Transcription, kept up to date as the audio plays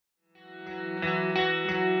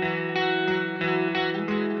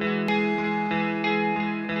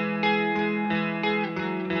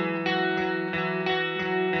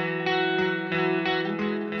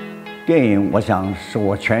电影，我想是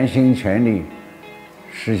我全心全力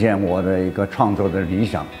实现我的一个创作的理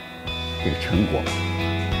想，一个成果。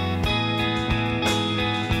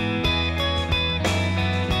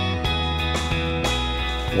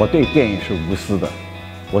我对电影是无私的，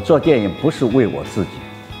我做电影不是为我自己，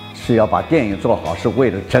是要把电影做好，是为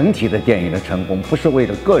了整体的电影的成功，不是为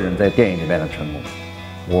了个人在电影里面的成功。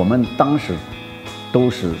我们当时都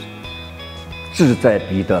是志在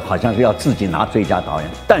必得，好像是要自己拿最佳导演，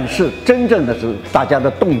但是真正的是大家的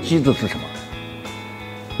动机是什么？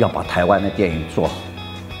要把台湾的电影做好，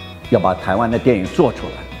要把台湾的电影做出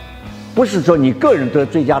来，不是说你个人得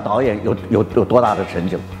最佳导演有多大的成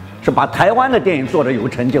就，是把台湾的电影做得有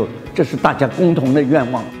成就，这是大家共同的愿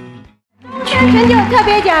望。成就特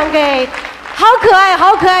别奖给好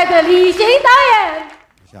可爱的李行导演。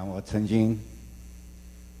像我曾经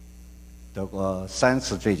得过3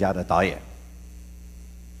次最佳的导演，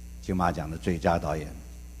金马奖的最佳导演，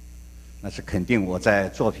那是肯定我在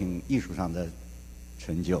作品艺术上的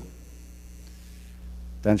成就。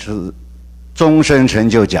但是终身成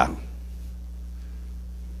就奖，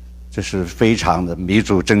这是非常的弥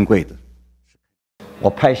足珍贵的。我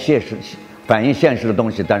拍现实、反映现实的东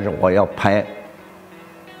西，但是我要拍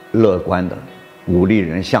乐观的、鼓励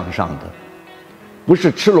人向上的，不是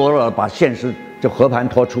赤裸裸把现实就和盘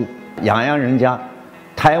托出。洋洋人家，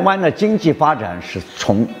台湾的经济发展是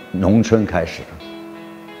从农村开始的，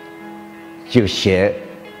就写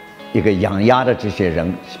一个养鸭的这些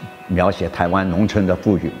人，描写台湾农村的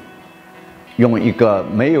富裕，用一个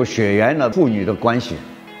没有血缘的父女的关系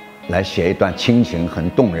来写一段亲情很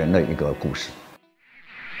动人的一个故事。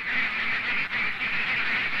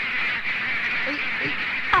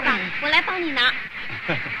爸爸，我来帮你拿。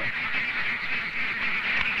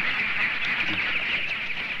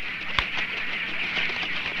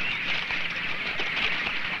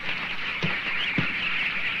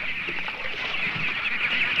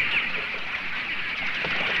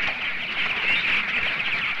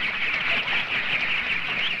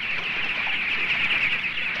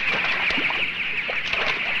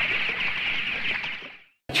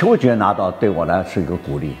秋决拿到对我来说是一个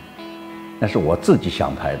鼓励，那是我自己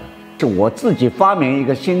想拍的，是我自己发明一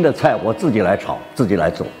个新的菜，我自己来炒，自己来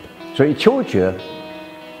做，所以秋决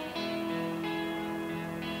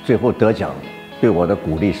最后得奖，对我的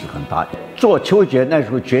鼓励是很大。做秋决那时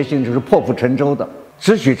候决心就是破釜沉舟的，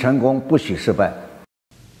只许成功，不许失败。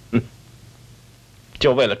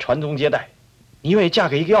就为了传宗接代，你愿意嫁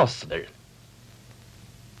给一个要死的人？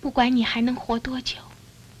不管你还能活多久，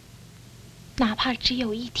哪怕只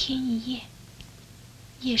有1天1夜，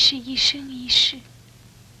也是一生一世。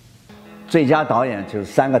最佳导演就是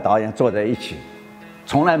3个导演坐在一起，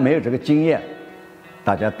从来没有这个经验，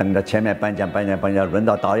大家等着前面颁奖，轮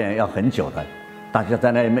到导演要很久的，大家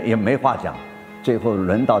在那也没话讲，最后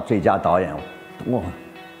轮到最佳导演，哇，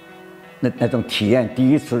那种体验，第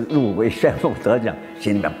一次入围宣布得奖，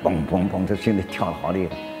心里面砰砰砰，这心里跳得好厉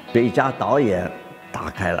害。最佳导演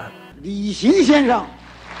打开了，李行先生。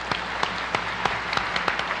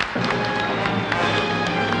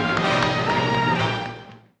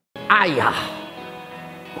哎呀，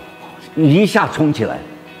一下冲起来，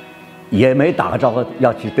也没打个招呼，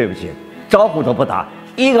要去对不起，招呼都不打，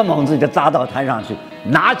一个猛子就扎到台上去，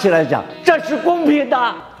拿起来讲，这是公平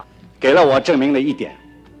的，给了我证明了一点，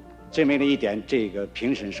这个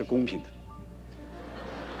评审是公平的。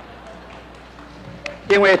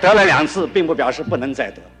因为得了2次，并不表示不能再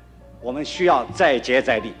得，我们需要再接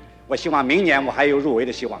再厉。我希望明年我还有入围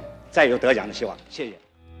的希望，再有得奖的希望。谢谢。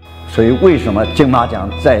所以为什么金马奖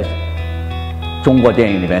在中国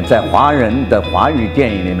电影里面，在华人的华语电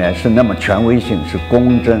影里面是那么权威性，是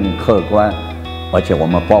公正客观，而且我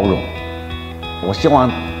们包容。我希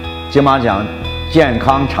望金马奖健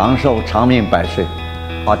康长寿，长命百岁，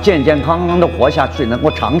健健康康的活下去，能够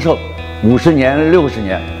长寿50年、60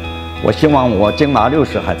年。我希望我金马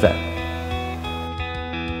60还在。